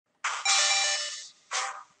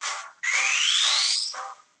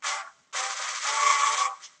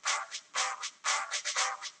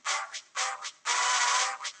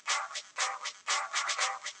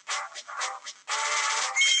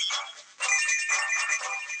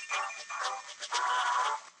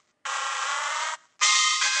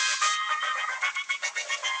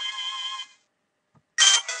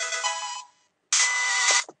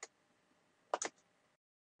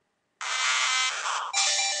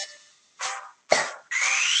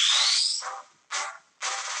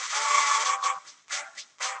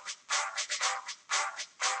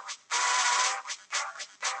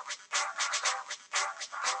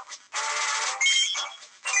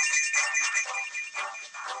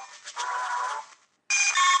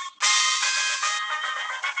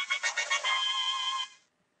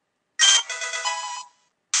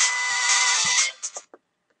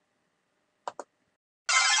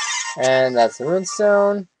And that's the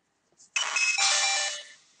moonstone.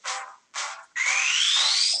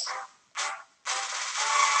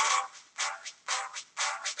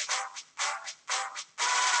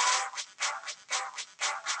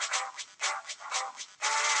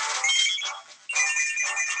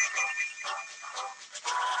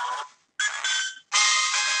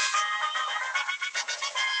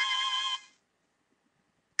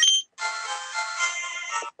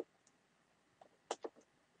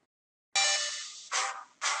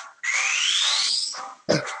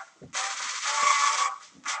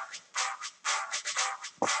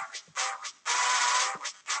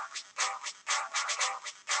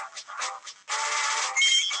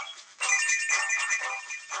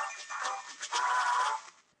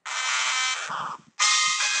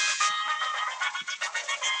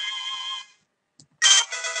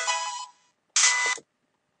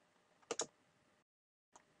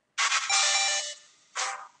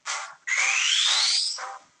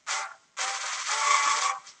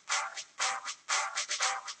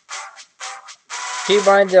 Keep in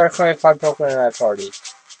mind there are currently 5 Pokemon in that party.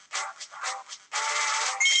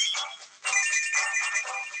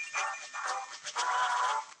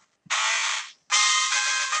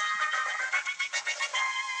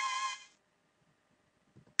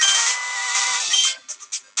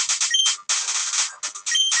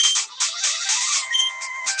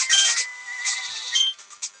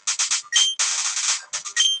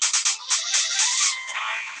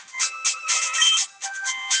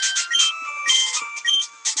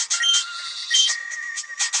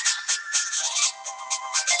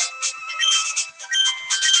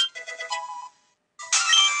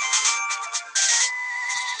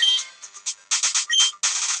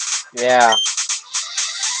 Yeah.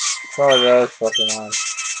 It's one of those Pokemon.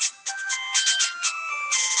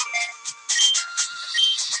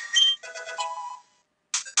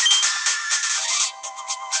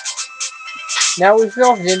 Now we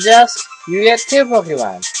fill Ninjas, you get 2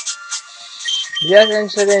 Pokemon. Yes, and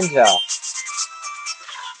Shedinja.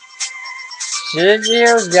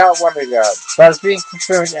 Shedinja's got Wonder Guard, but it's being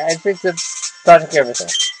confirmed, I think the project everything.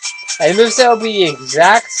 And the moveset will be the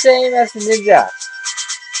exact same as the Ninja.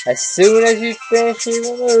 As soon as you finish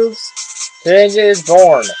your moves, Shedinja is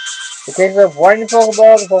born. It takes up 1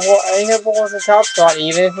 Pokeball before any Pokeball is in the top slot,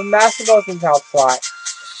 even if a Master Ball is in the top slot.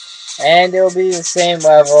 And it will be the same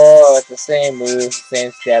level, with the same moves, the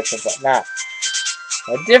same stats, and whatnot.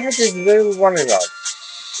 The difference is really with Wonder Guard.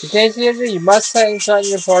 To change the injury, you must set inside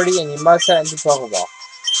your party, and you must set into Pokeball.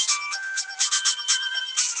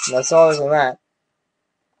 And that's all there's on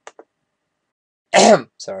that.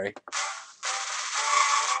 Sorry.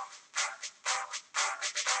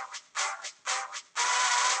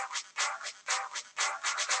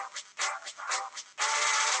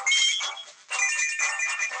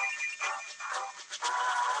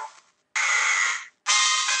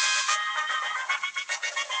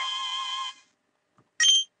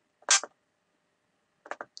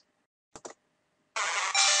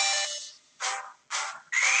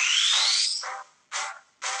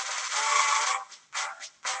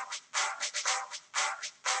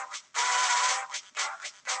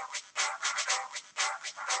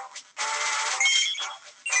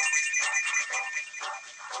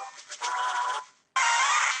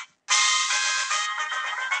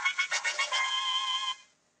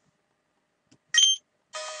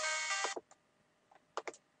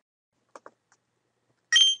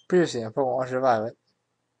 Previously, on Pokemon Ultra Violet,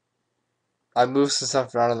 I moved some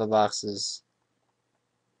stuff around in the boxes.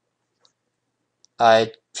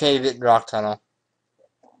 I changed it in Rock Tunnel.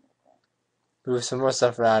 Moved some more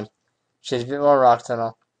stuff around. Changed a bit more Rock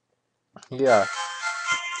Tunnel. Yeah.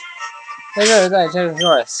 Hey guys, I changed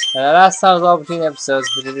Norris. And last time was all between episodes,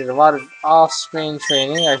 but I did a lot of off-screen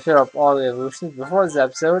training. I showed up all the evolutions before this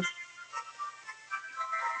episode.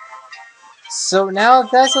 So now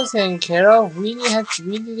if that's what's taken care of, we need to get to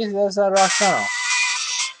the other side of Rock Tunnel.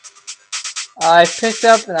 I picked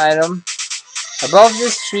up an item. Above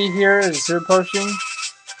this tree here is a Super Potion.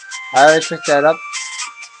 I already picked that up.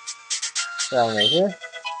 That one right here.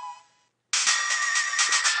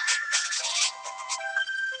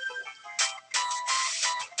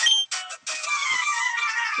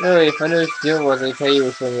 Really, if I knew what to do was, I'd tell you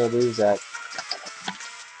which one you'll lose at.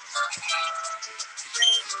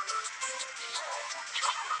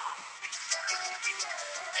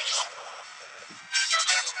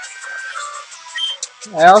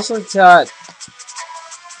 I also got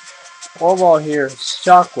Overall here,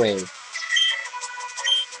 Shockwave.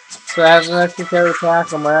 So I have an electric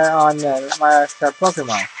attack on my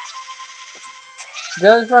Pokemon.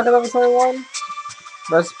 Does Spark at level 21?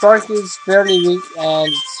 But Spark is fairly weak,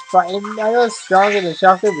 and I know it's stronger than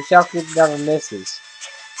Shockwave, but Shockwave never misses.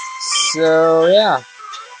 So yeah,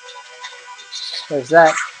 there's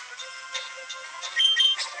that.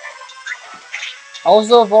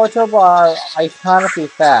 Also, Voltorb are iconically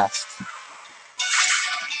fast.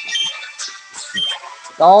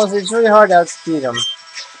 It's really hard to outspeed them.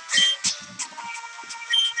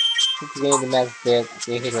 If you gain the max bit,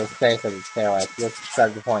 they hit those space of its paralyzed. That's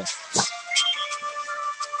beside the point.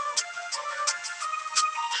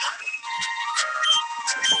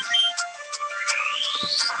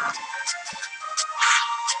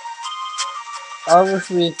 I wish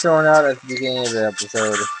we had thrown out at the beginning of the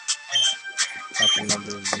episode. I can't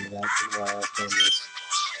remember exactly why I was doing this.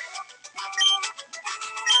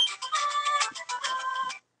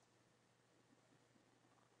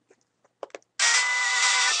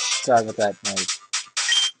 Sorry about that.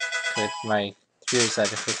 My computer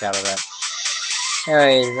decided to click out of that.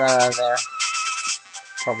 Anyways, not on there.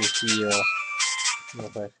 Probably see you real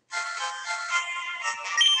quick.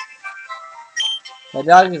 My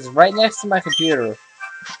dog is right next to my computer.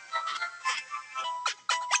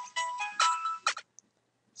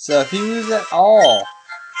 So if he moves at all,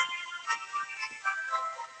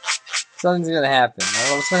 something's gonna happen. I don't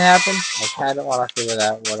know what's gonna happen. I kinda wanna figure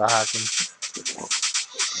out what'll happen.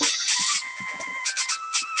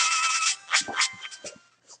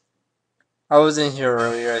 I was in here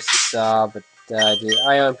earlier as you saw, but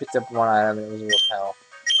I only picked up one item and it was a repel.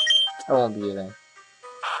 I won't be using.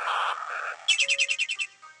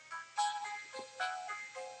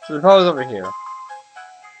 So the repel is over here.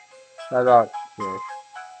 Not about here.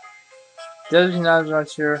 The other knives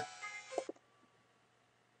aren't here.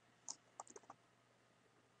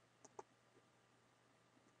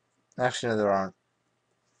 Actually, no, there aren't.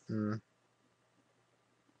 I'm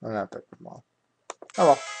not picking them all. Oh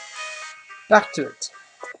well. Back to it.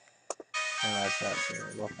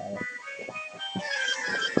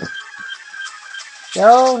 There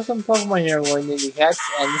are some Pokemon here going to be catch,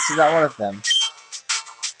 and this is not one of them.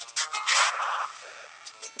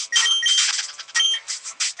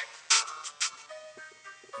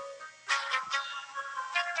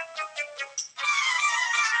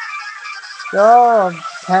 There are a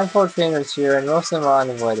handful of trainers here, and most of them are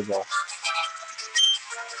unavoidable.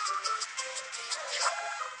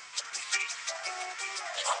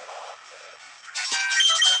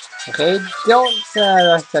 Okay, don't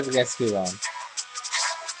step against Q1.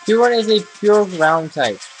 Q1 is a pure ground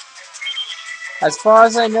type. As far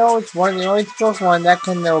as I know, it's one of the only Pokemon that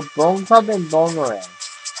can know Bone Club and Bone Moran.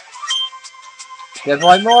 There's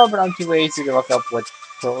probably more, but I'm too lazy to look up which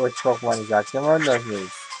Pokemon exactly can learn those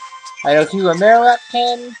moves. I know Q and Marowak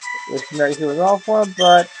can, which Q is all for,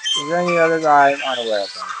 but is there any others I'm unaware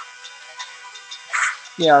of them?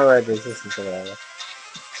 Yeah, unaware of the existence of whatever.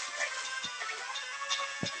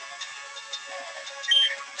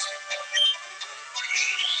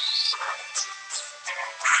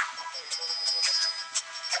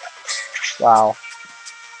 Wow.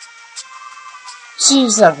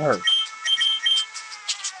 Jeez, that hurt.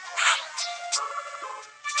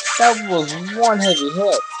 That was one heavy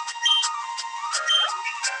hit.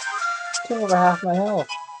 Took over half my health.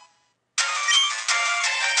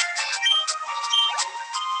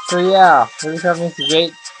 So yeah, we're becoming a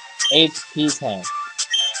great HP tank.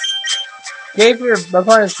 Great for your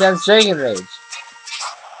opponent's Sense Dragon Rage.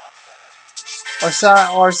 Or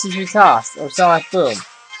CP Toss, or Sonic Boom.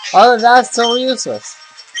 Other than that, it's totally useless.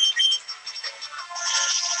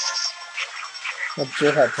 Well,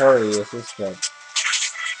 this had totally useless, but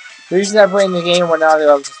the reason I play in the game when now they're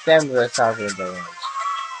able to spam the Sonic Boom range.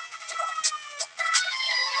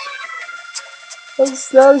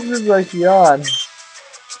 That was just like yawn.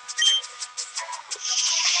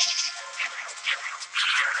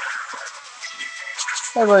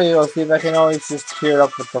 Everybody will see if I can always just clear it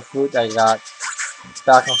up with the fruit I got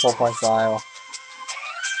back in 4 point style.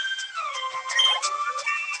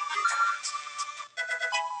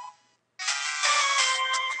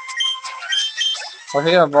 If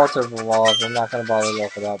you're gonna evolve to evolve, I'm not gonna bother to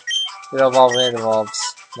look it up. It'll evolve when it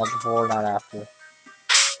evolves. Not before, not after.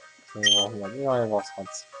 You only evolve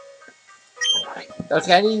once.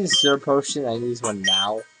 Okay, I need a Zero Potion. I need one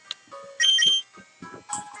now.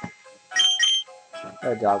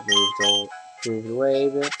 That dog moved away a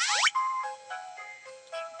bit.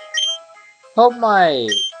 Hope my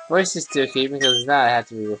voice is still keeping, because if not, I have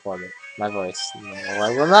to re-record it. My voice. No,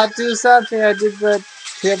 I will not do something I did but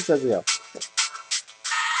 2 episodes ago.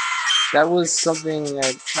 That was something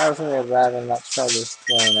I'd rather not try to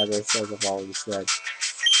explain as I said I've already said.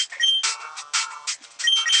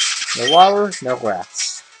 No water, no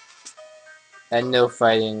grass. And no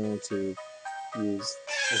fighting to use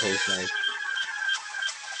occasionally.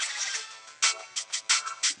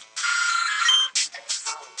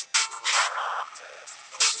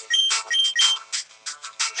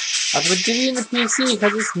 I would give you the PC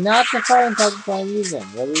because it's not the fighting type I'm using.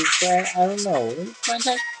 Whether it's I don't know. What is fighting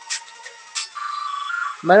type?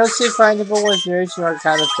 My notes say fighting type 1 generation are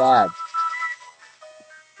kind of bad.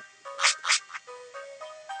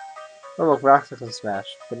 Oh look, rocks can smash,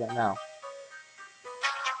 but not now.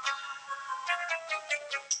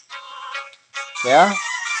 Yeah?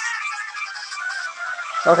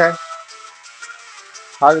 Okay.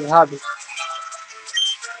 Hobby's a hobby.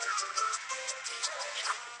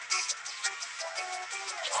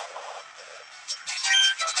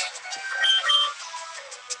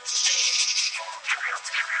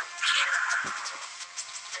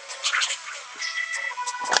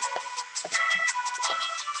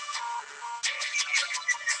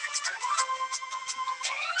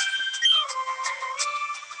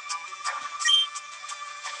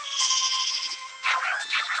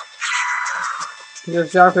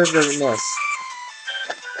 Because Sharper doesn't miss.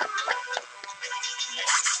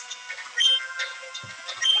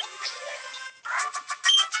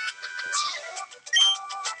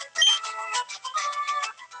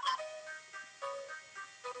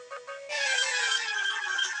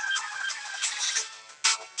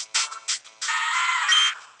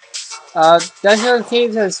 Dungeon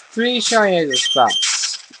Caves has 3 shiny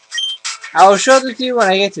spots. I will show them to you when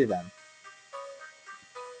I get to them.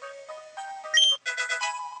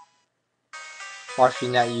 Watch me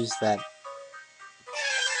not use that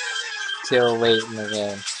till late in the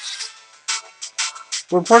game.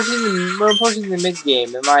 We're approaching the mid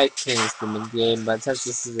game. In my opinion, it's the mid game, but since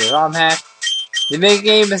this is a ROM hack, the mid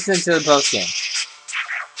game is into the post game.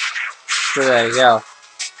 So there you go.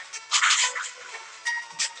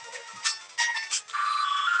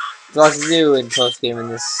 There's lots to do in post game in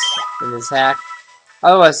this hack.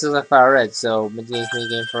 Otherwise, it's like Fire Red. So mid game is mid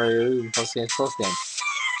game for you, and post game is post game.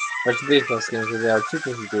 But it's a big post game because there are 2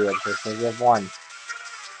 things to do at post game. You have 1.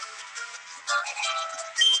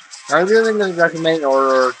 I really would recommend in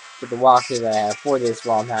order for the walkthrough that I have for this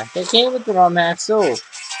ROM hack. They came with the ROM hack, so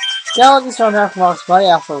download this ROM hack from Rock's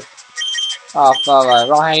Play off of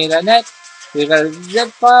ROMhacking.net. We got a zip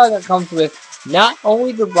file that comes with not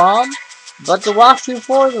only the ROM, but the walkthrough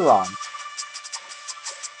for the ROM.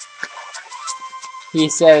 He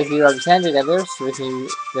said if you rub 10 together, so we can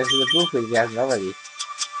go through the blueprint if you haven't already.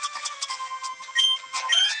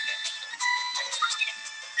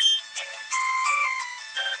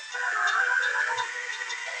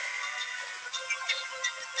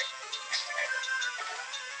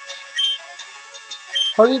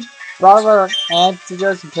 Holy Bravo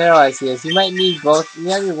antidotes and paralyzes. You might need both. You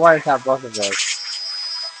might need 1 to top both of those.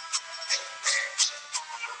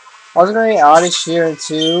 I was going to be honest here and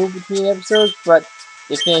 2 between episodes, but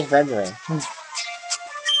it finished rendering.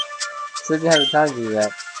 So I didn't have the time to do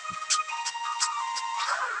that.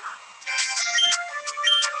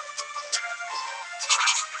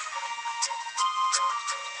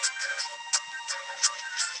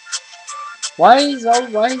 Why is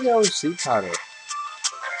it always sleep powder?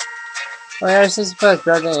 Oh yeah, it's just better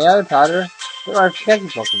than any other powder. There are protecting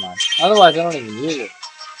Pokemon. Otherwise, I don't even use it.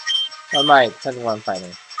 I might, depending on what I'm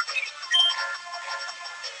fighting.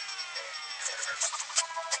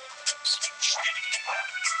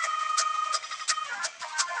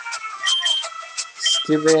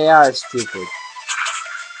 Stupid AI is stupid.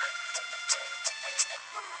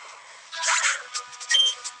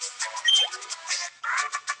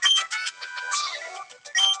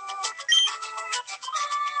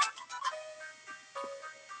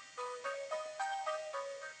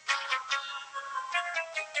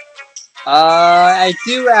 I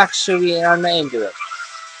do actually, and I'm not into it.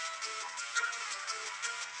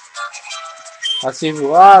 I'll see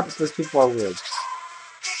who are, but those people are weird.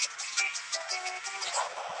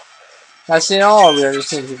 Not saying all are weird, I'm just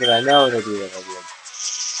saying people that I know they do that are weird.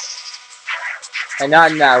 And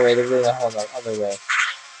not in that way, they're really a whole other way.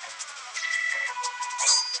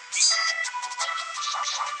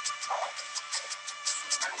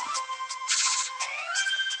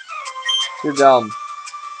 You're dumb.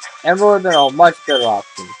 Ember would have been a much better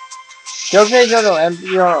option. Don't say you don't know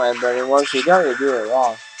Ember anymore, so you don't, you're doing it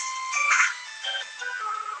wrong.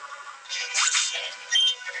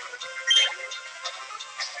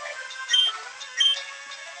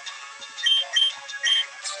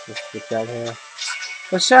 Let's get that here.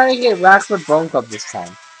 Let's try to get Rackford Bone Club this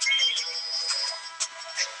time.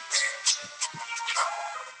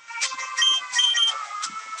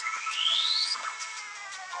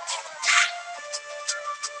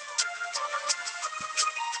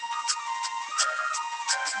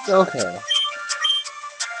 Okay.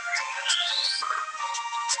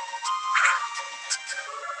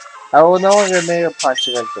 I will no longer make a punch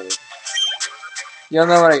eventually. You'll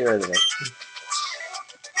know when I get rid of it.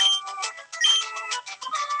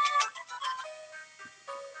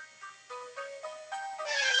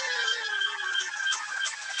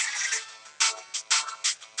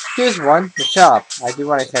 Here's one, the chop. I do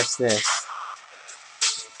want to catch this.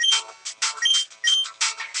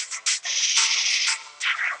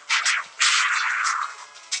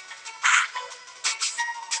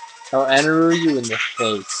 I'll enter you in the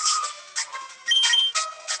face.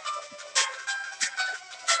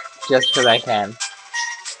 Just because I can.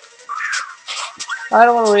 I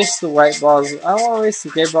don't want to waste the white balls. I don't want to waste the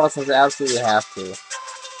gray balls since I absolutely have to.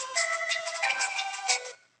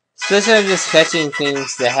 Especially if I'm just catching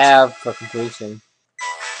things to have for completion.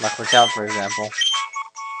 Like Machop, for example.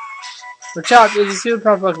 Machop is a super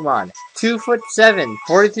powerful Pokemon. 2'7",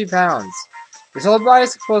 43 pounds. His whole body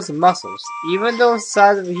is composed of muscles. Even though the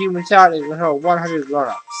size of a human child, it can hold 100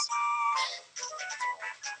 grown-ups.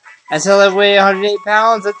 And so I weigh 108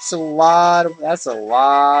 pounds. That's a lot.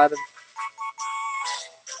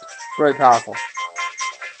 Very powerful.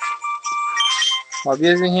 I'll be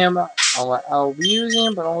using him. I'll be using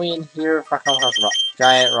him, but only in here if I come across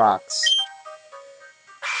giant rocks.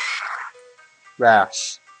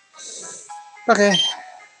 Rash. Okay.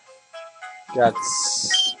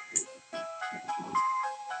 Guts.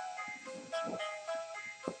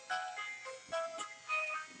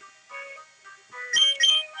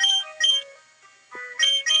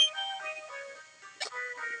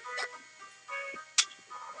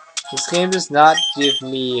 This game does not give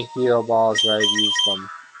me heal balls where I've used them.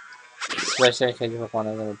 Especially in case of one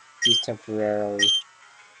I'm going to use temporarily.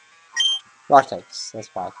 Rock types, that's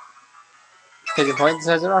fine. Case in point,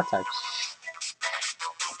 says rock types.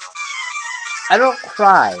 I don't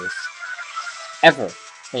cry. Ever.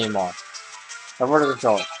 Anymore. I've ordered a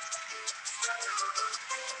control.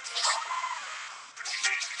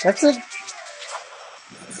 That's a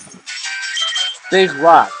big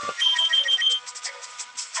rock.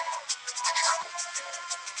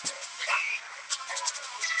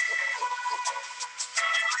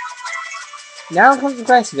 Now comes the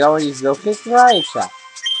question, do I want to use low kick or riot shot?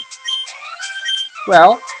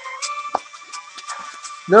 Well,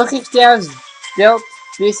 low kick damage dealt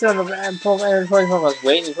based on the Pokemon's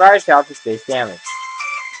weight, and riot shot is base damage.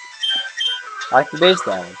 I like the base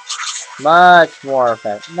damage. Much more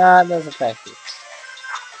effective. Not as effective.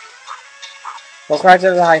 Well, Crash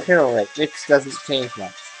has a high critical rate, which doesn't change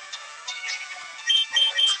much.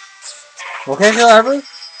 Volcano, however,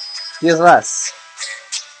 deals less.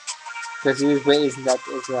 Because his weight isn't that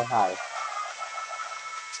high.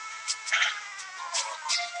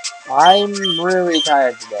 I'm really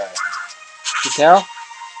tired today. You tell?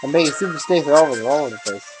 I'm making super mistakes all over the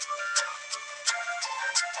place.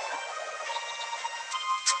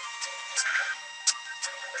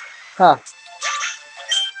 Huh.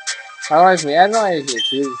 I like me. I don't know anything,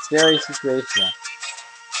 dude. It's very situational.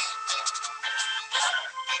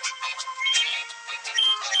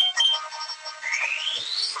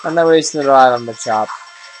 I'm not wasting it all on the chop.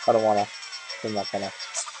 I don't wanna. I'm not gonna.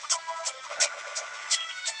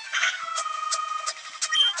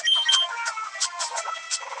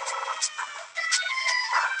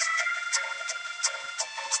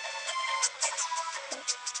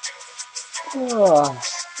 Oh,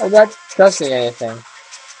 I'm not touching anything.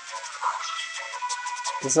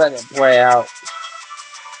 Just letting it play out.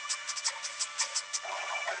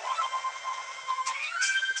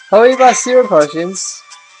 How many about zero potions?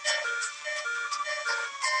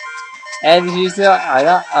 And use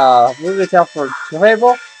the move attack for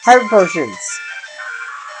available hyper potions.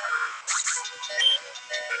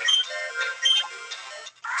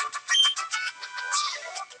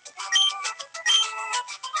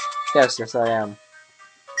 Yes, I am.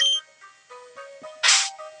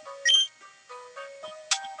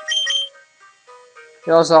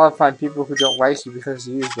 You also often find people who don't like you because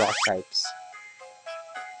you use rock types.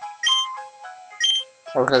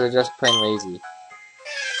 Or because they're just plain lazy.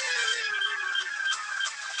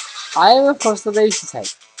 I am of course the lazy type.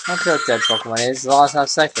 I don't care what that Pokemon is, as long as it's not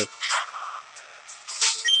psychic.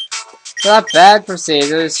 It's not bad per se,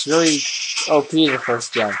 it's really OP in the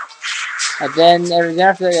first gen. And then every day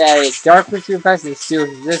after that, I added Dark Pursuit effects and still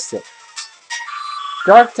resisted.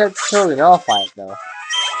 Dark types totally nullify it though.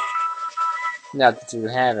 Not that you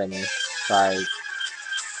have any by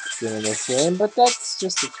doing this game, but that's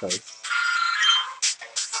just a choice.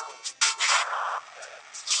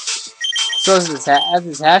 So as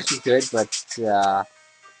this hash is good, but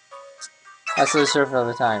that's what it's for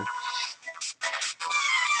another time.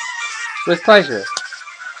 With pleasure.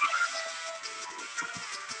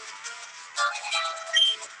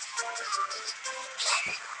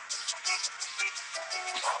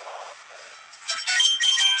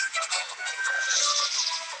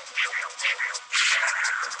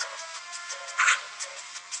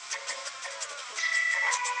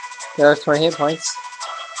 There's 20 hit points.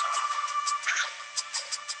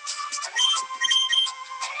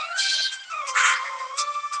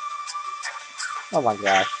 Oh my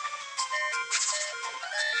gosh.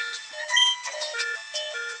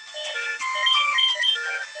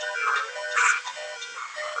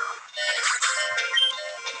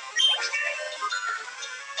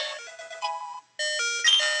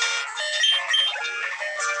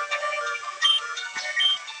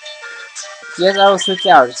 Yes, I will switch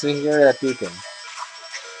out so we can get rid of that beacon.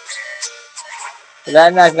 But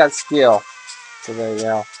that knife's got steel. So there you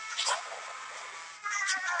go.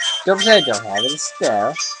 Don't say I don't have it, it's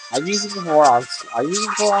spare. I've used it before on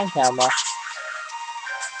camera.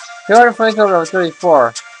 200 flamethrower over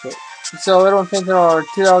 34. So it'll flamethrower over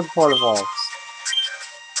 2,004 volts.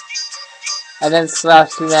 And then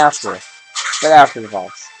slash soon after. But after the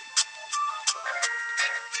volts.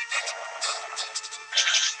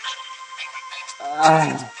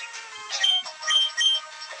 Ah.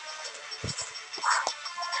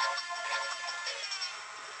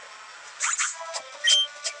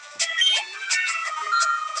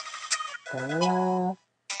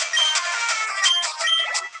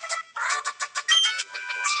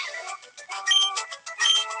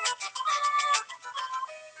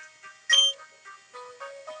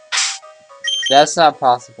 That's not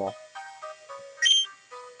possible.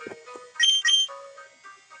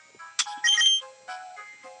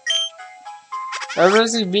 The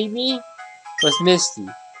person who beat me was Misty.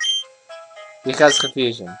 Because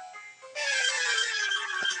confusion.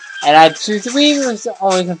 And I choose to leave was the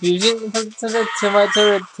only confusion until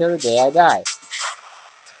the day I die.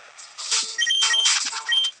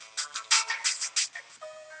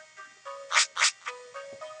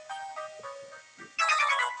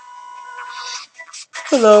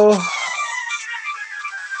 Hello.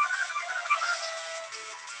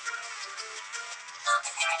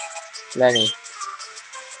 Lenny.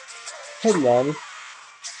 Hey, Lenny.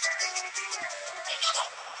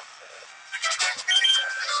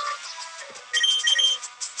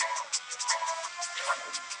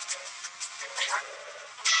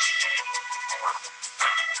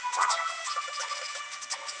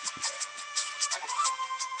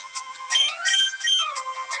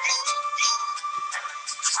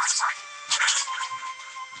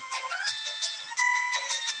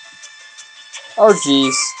 Oh,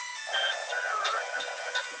 jeez.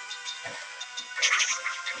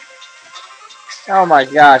 Oh my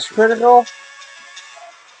gosh, critical?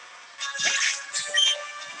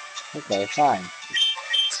 Okay, fine.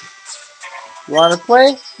 You wanna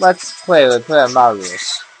play? Let's play with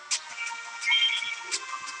Marius.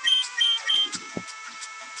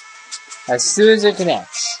 As soon as it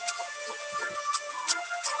connects.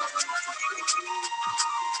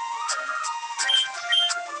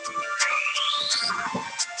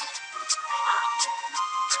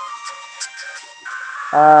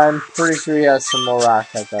 I'm pretty sure he has some more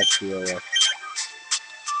rock type to deal with.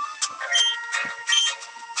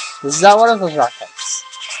 This is not one of those rock types.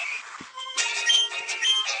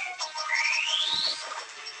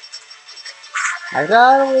 I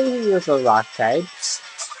got away to use those rock types.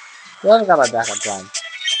 Well, I've got my backup plan.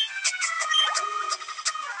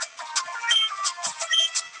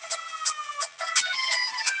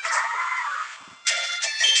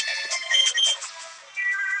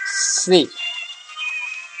 Sleep.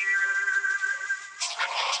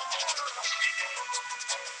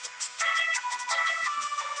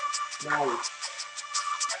 Nice.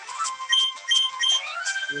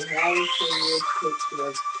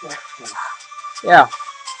 Yeah,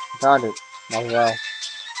 I found it. Not well.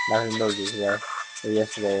 Not in emojis today. Or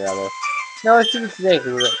yesterday, rather. No, it's even today, because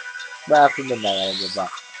it was right after midnight I did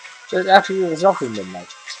that. It was roughly midnight.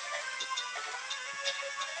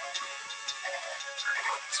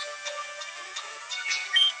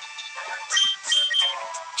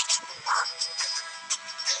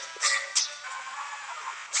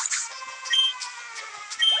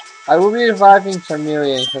 I will be reviving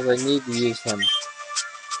Charmeleon because I need to use him.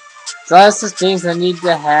 So that's the things I need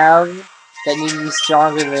to have that need to be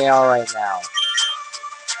stronger than they are right now.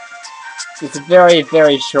 It's a very,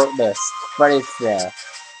 very short list, but it's there.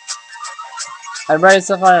 I'm writing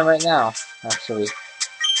stuff on it right now, actually.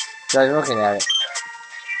 So I'm looking at it.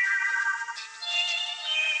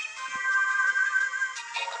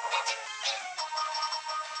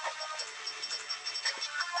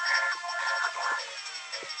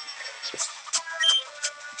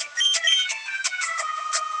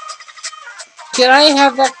 can I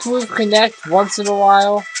have that move connect once in a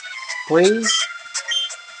while? Please?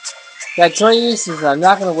 Got 20 uses, I'm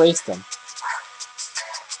not gonna waste them.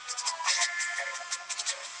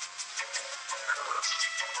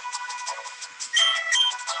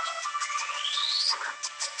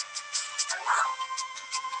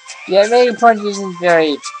 Yeah, Mega Punch isn't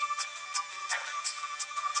very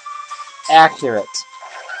accurate,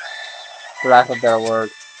 for lack of a better word.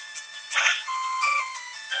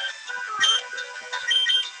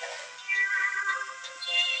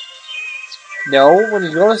 No, when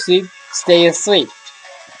you go to sleep, stay asleep.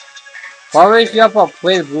 If I wake you up, I'll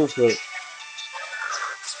play the blue flute.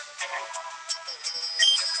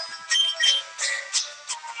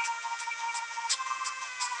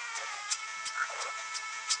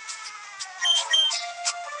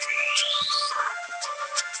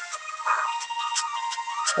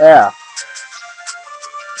 Yeah.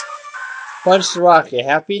 Punch the rock, you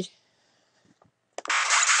happy?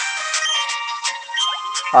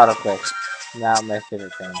 Autoclick. Not my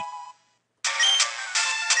favorite thing.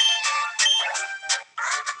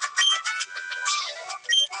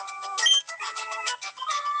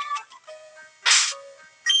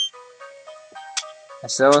 I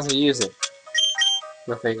still want to use it.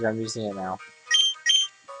 Go figure, I'm using it now.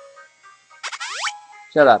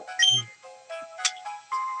 Shut up.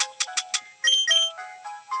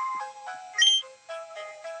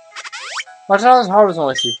 What's not as hard as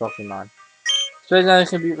only 3 Pokemon? So now you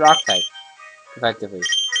can beat Rock type effectively.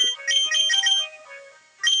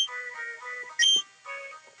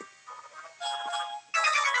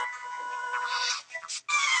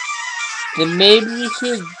 Then maybe you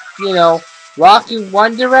should, rock in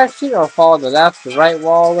one direction or follow the left, the right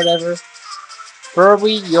wall, whatever.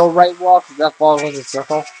 Preferably your right wall, because that wall goes in a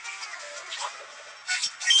circle.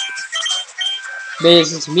 Maybe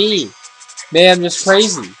it's just me. Maybe I'm just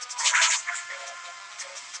crazy.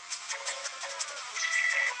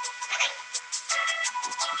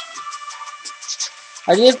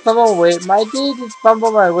 I did fumble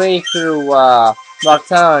my way through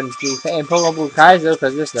Rocktown and Pokemon Blue Kaiser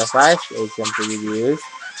because there's no Flash HM for you to use.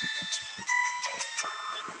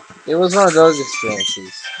 It was one of those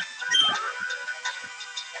experiences.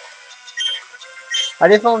 I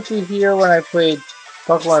did fumble through here when I played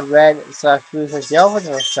Pokemon Red / Blue / Yellow for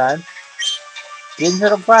the first time. Didn't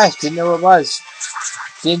hit a Flash, didn't know what it was.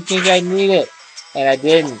 Didn't think I'd need it, and I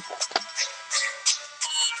didn't.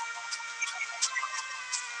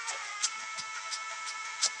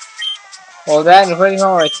 Well, that and depending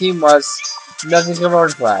on what my team was, nothing could run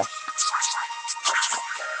Flash.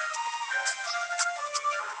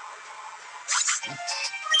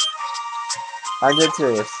 I'm dead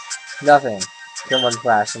serious. Nothing can run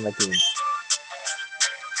Flash on my team.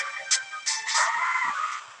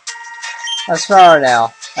 I'm smarter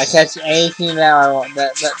now. I catch anything now I want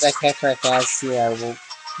that catch my fantasy, and I will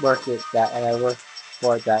work it that, and I work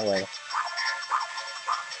for it that way.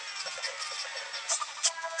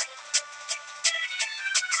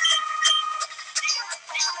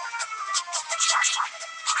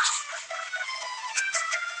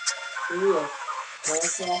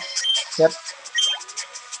 Yep.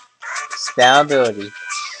 Spam ability.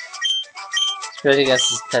 Especially against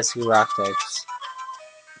these pesky rock types.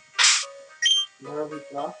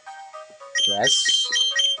 Yes.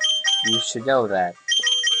 You should know that.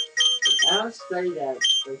 I don't study that,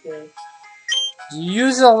 okay? You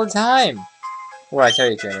use it all the time. Well, I tell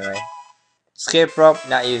you to anyway. Escape rope,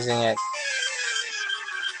 not using it.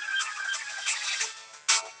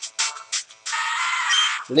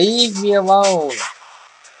 Leave me alone.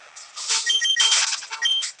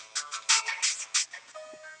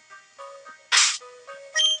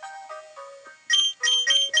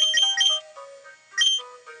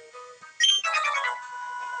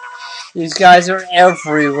 These guys are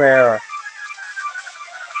everywhere.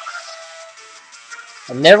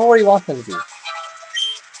 I never really want them to be.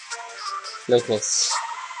 Lucas.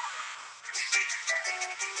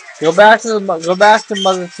 Go back to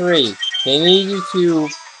Mother 3. They need you to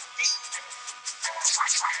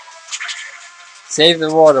save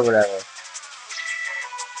the world or whatever.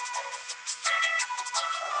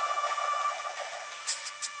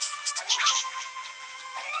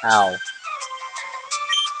 Ow.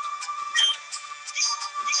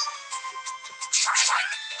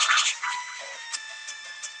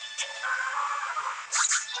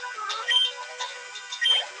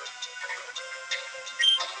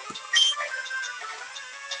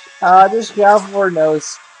 This Galvor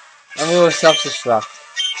knows I'm a little self-destruct.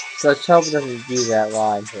 So let's hope it doesn't do that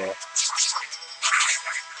while I'm here.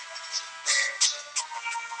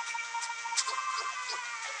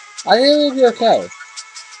 I think it'll be okay.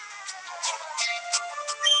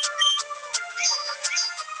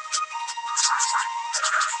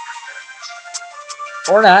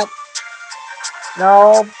 Or not.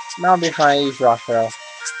 No, that'll be fine. I use rock throw.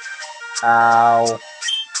 Ow.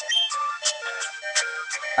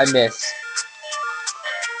 I missed.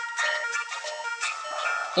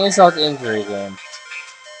 Insult to injury game.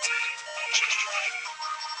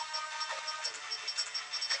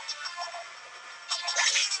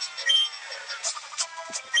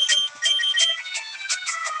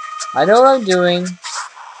 I know what I'm doing.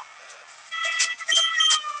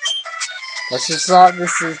 Let's just thought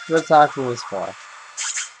this is what Taku was for.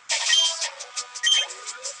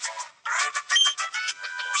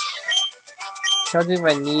 Trying to think if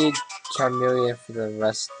I need Charmeleon for the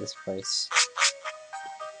rest of this place.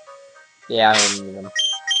 Yeah, I don't need them.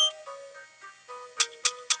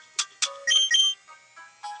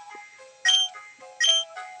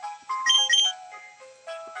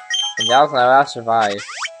 And that was my last survive.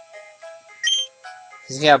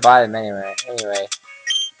 He's gonna buy them anyway.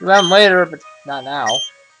 Well, later, but not now.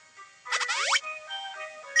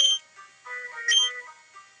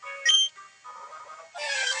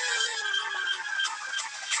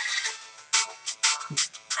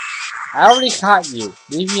 I already caught you.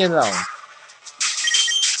 Leave me alone.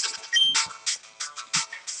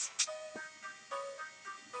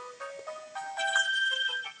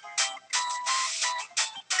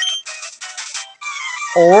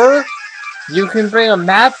 Or you can bring a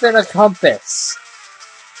map and a compass.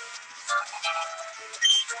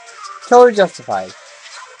 Totally justified.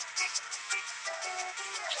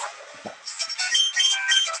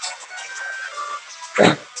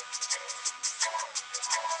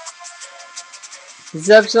 This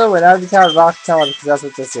episode went out of the town of Rock Tunnel because that's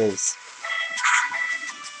what this is.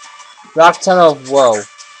 Rock Tunnel of Woe.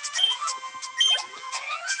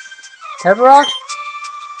 Pepper Rock?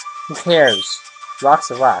 Who cares?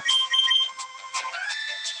 Rock's a rock.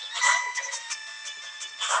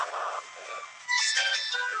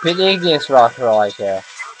 Pit igneous rock for all I care.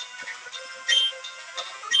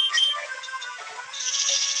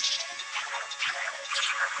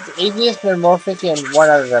 The igneous metamorphic and one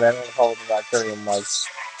other that I don't know what that Thurium was.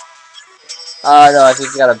 No, I think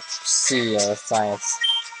you got a C in science.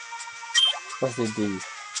 What's the D?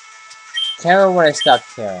 Can't remember when I stopped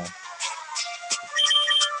caring.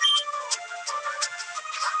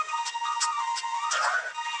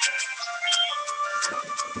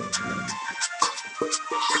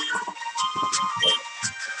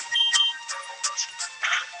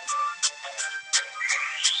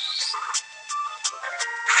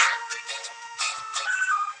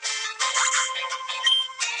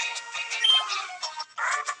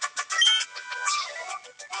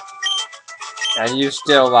 And you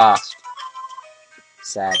still lost.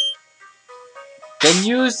 Sad. Then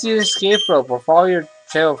use the escape rope or follow your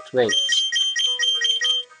trail of twigs.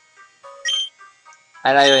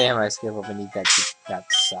 And I don't have my escape rope, I need that to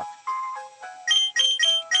suck.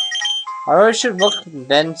 I really should look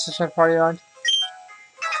then switch my party on.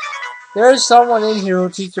 There's someone in here who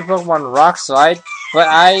teaches Pokemon Rock Slide, but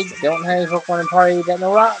I don't have any Pokemon in party that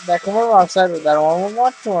know that can run Rock Slide, or that don't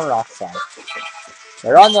want to run Rock Slide.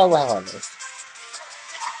 They're on the level list.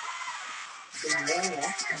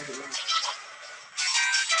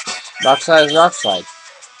 Rock Slide is Rock Slide.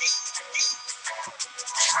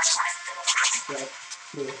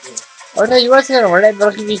 Oh no, you want to learn it, but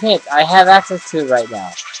look at me hint. I have access to it right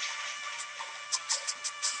now.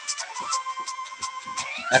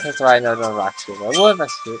 That's why I know no Rock Slide. I will have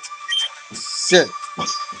access to it soon.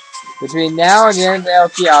 Between now and the end of the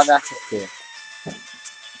LP, I'll have access to it.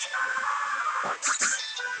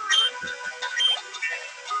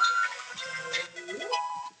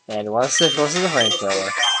 And once it goes to the flamethrower.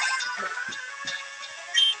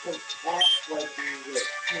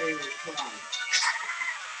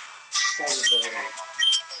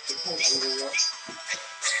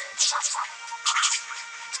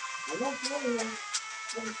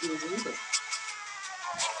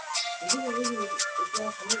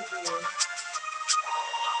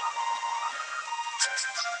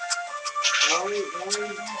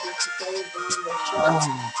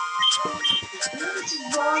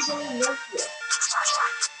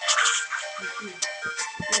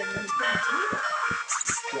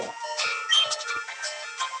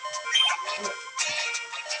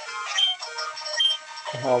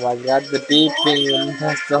 Oh my god, the beeping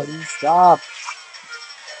just doesn't stop.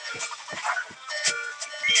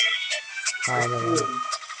 Finally.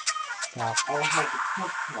 Stop.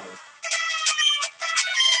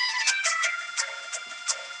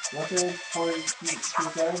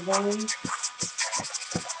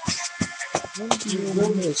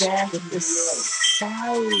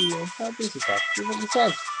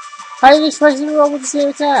 How do you express the roll with the same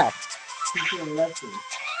attack?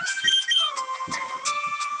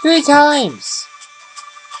 3 times!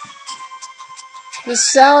 The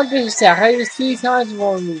sound bitch attack, I used 3 times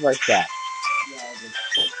before we move like that.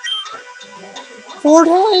 4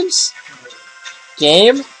 times?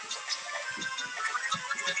 Game?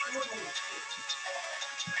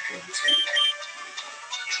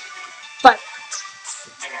 But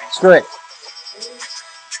screw it.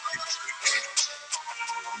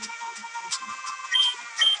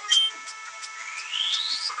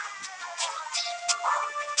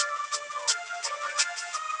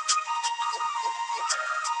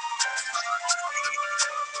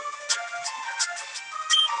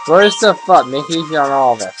 Where's the fuck? Make it easy on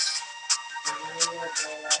all of us.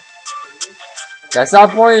 Gotta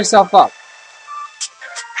stop blowing yourself up.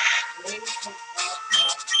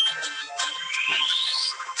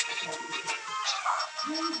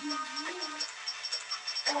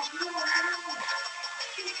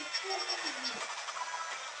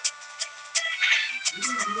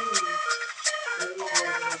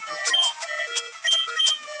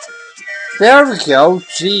 There we go.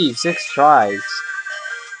 Gee, 6 tries.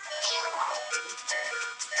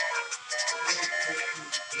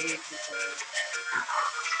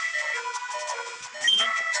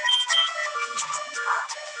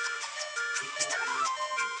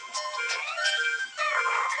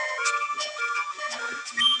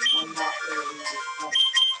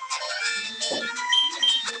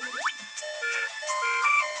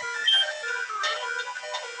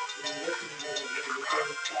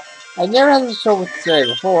 I never had this trouble today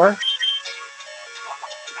before.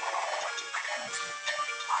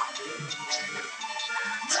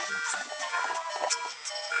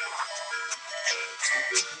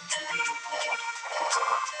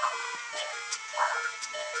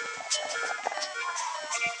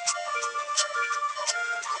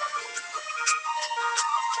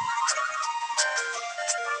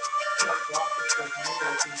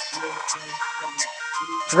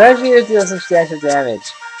 Eventually it deals substantial damage.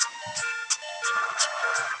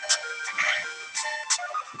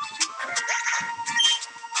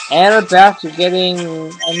 And we're back to getting...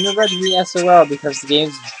 I'm not going to be SOL because the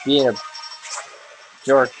game's being a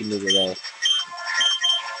jerk to me today.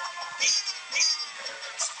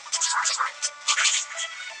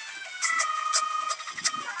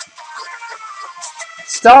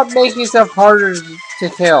 Stop making stuff harder to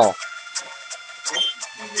kill.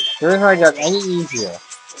 Doing my job any easier.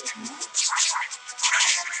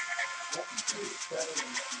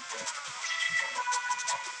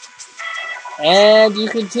 And you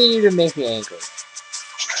continue to make me angry.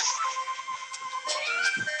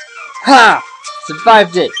 Ha!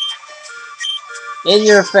 Survived it! In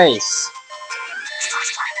your face.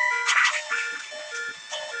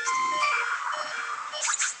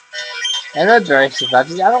 And I barely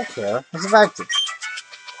survived it. I don't care. I survived it.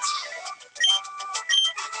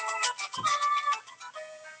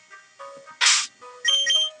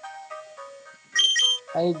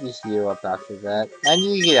 I need to heal up after that. I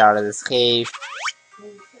need to get out of this cave.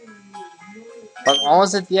 But I'm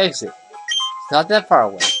almost at the exit. It's not that far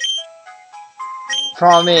away.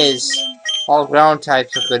 Problem is, all ground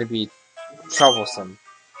types are going to be troublesome.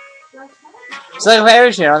 It's like a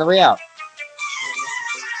fire chain on the way out.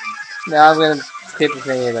 Now I'm going to skip as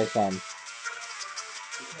many as I can.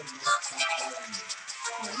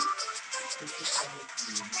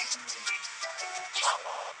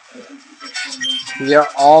 We are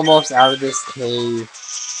almost out of this cave.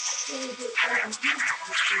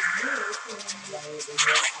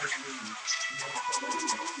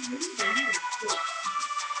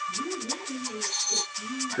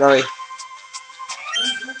 Really.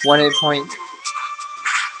 1 hit point.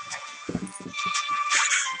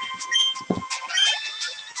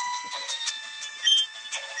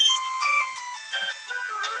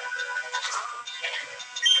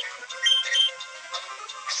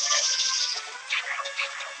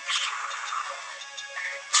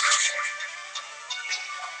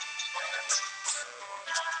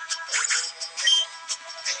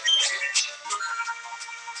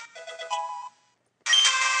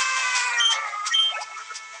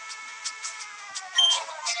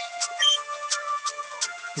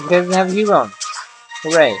 You guys have a hero.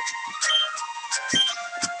 Hooray.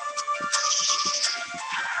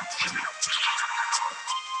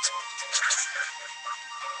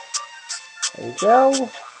 There we go.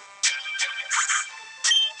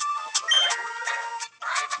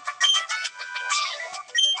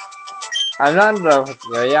 I'm not in love with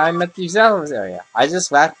the area, I'm at the Zealous area. I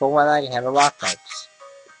just lack for when I can handle rock types.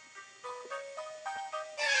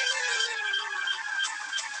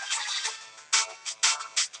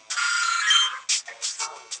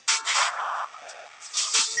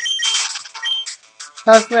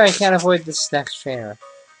 However, I can't avoid this next trainer.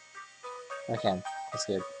 I can. That's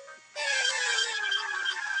good.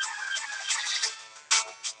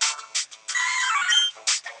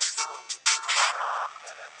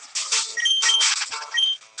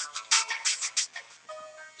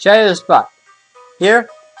 Try the spot. Here,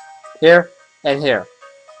 here, and here.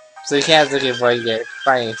 So you can't look before you get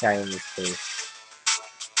finding a shiny in this case.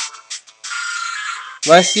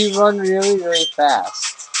 Unless you run really, really fast.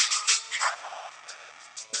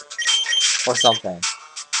 Or something.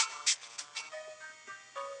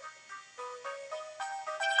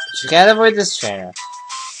 You can't avoid this trainer.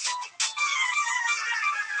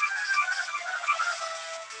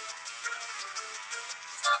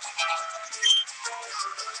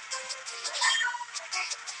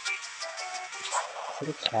 Is it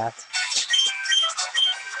a cat?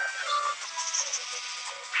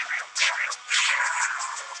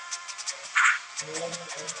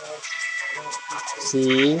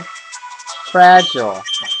 See? Fragile.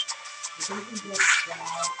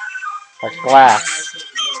 Like glass.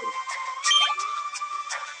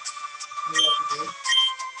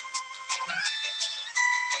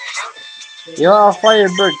 You know, I'll fire a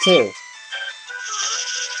bird too.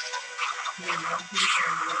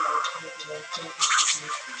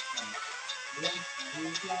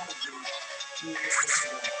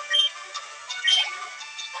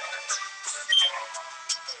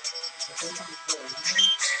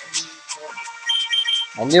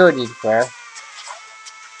 I knew it, you'd flare.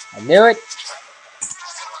 I knew it.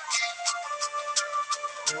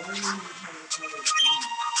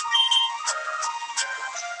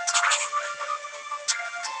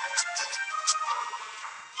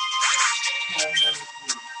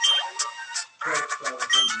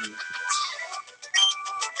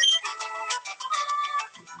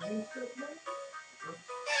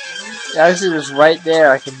 Actually, it was right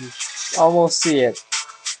there. I can almost see it.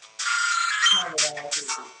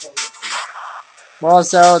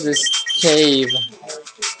 Also, this cave,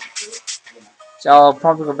 which I'll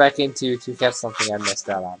probably go back into to catch something I missed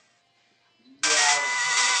out on.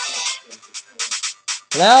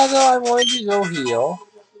 Now, though, I'm going to go heal.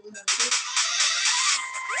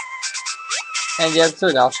 And get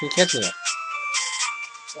to now she's catching it.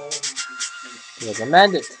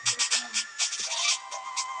 Recommend it.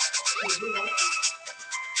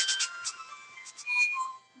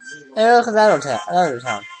 And look at that another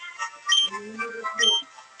town.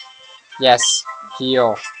 Yes,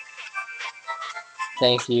 heal.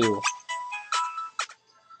 Thank you.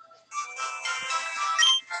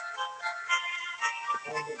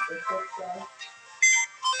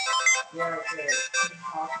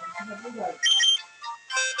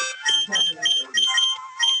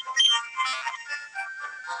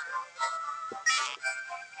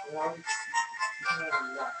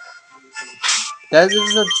 That's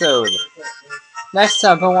this episode. Next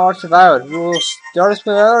time, Pokemon Survivor, we'll start us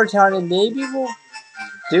with another town and maybe we'll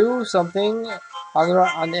do something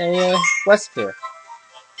on the west here.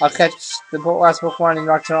 I'll catch the last Pokemon in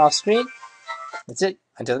Nocturne off screen. That's it.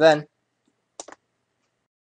 Until then.